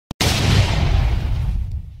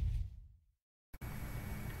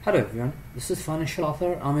Hello everyone, this is financial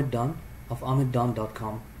author Ahmed Dawn of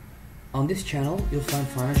ahmeddawn.com. On this channel, you'll find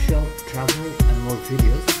financial, travel and more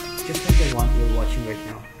videos just like the one you're watching right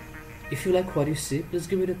now. If you like what you see, please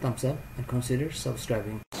give it a thumbs up and consider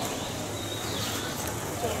subscribing.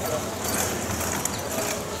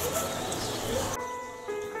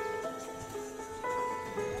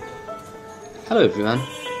 Hello everyone.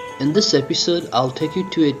 In this episode, I'll take you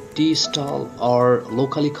to a tea stall, or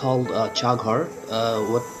locally called cha ghar,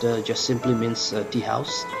 what just simply means tea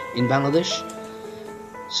house in Bangladesh.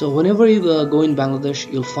 So whenever you go in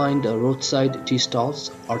Bangladesh, you'll find roadside tea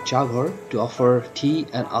stalls or cha ghar to offer tea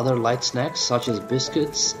and other light snacks such as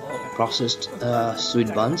biscuits, processed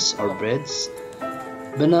sweet buns or breads,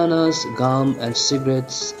 bananas, gum and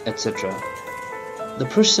cigarettes, etc. The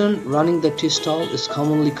person running the tea stall is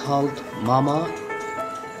commonly called mama,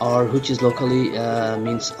 or which is locally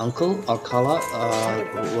means uncle, or kala,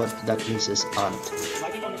 what that means is aunt.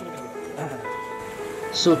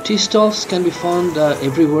 So tea stalls can be found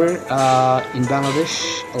everywhere in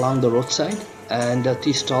Bangladesh along the roadside, and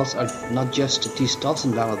tea stalls are not just tea stalls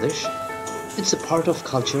in Bangladesh. It's a part of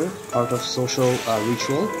culture, part of social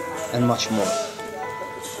ritual and much more.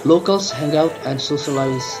 Locals hang out and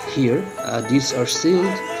socialize here. These are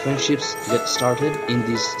sealed friendships get started in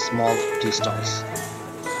these small tea stalls.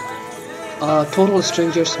 Total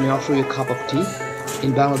strangers may offer you a cup of tea.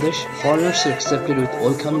 In Bangladesh, foreigners are accepted with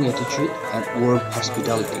welcoming attitude and warm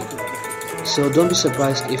hospitality. So don't be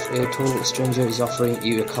surprised if a total stranger is offering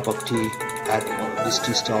you a cup of tea at these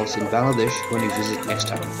tea stalls in Bangladesh when you visit next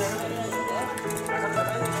time.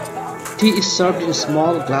 Tea is served in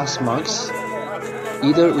small glass mugs,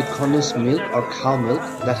 either with condensed milk or cow milk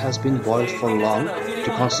that has been boiled for long to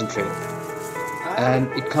concentrate.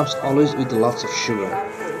 And it comes always with lots of sugar.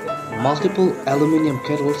 Multiple aluminium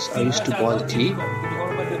kettles are used to boil tea,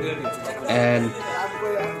 and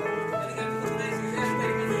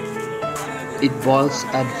it boils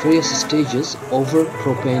at various stages over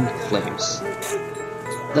propane flames.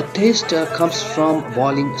 The taste comes from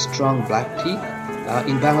boiling strong black tea.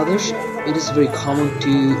 In Bangladesh, it is very common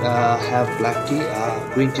to have black tea.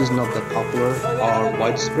 Green tea is not that popular or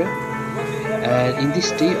widespread. And in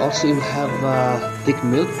this tea also you have thick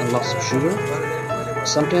milk and lots of sugar.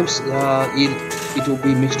 Sometimes it will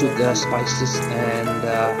be mixed with spices and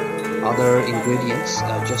other ingredients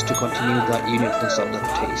just to continue the uniqueness of the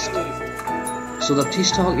taste. So the tea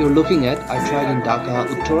stall you're looking at, I tried in Dhaka,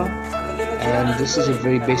 Uttara, and this is a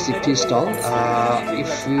very basic tea stall.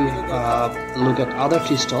 If you look at other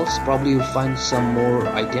tea stalls, probably you'll find some more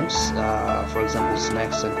items, for example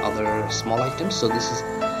snacks and other small items. So this is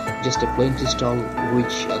just a plain tea stall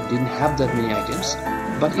which didn't have that many items,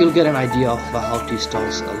 but you'll get an idea of how tea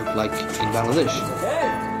stalls look like in Bangladesh.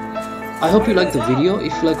 I hope you like the video.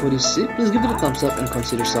 If you like what you see, please give it a thumbs up and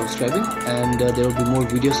consider subscribing, and there will be more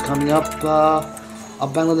videos coming up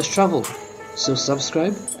of Bangladesh travel. So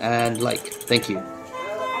subscribe and like. Thank you.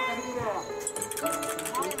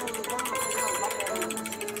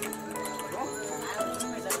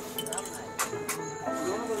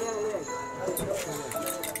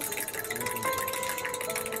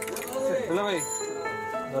 Hello ভাই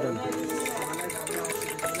ধরেন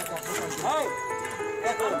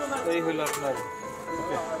এই হলো আপনার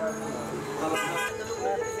ওকে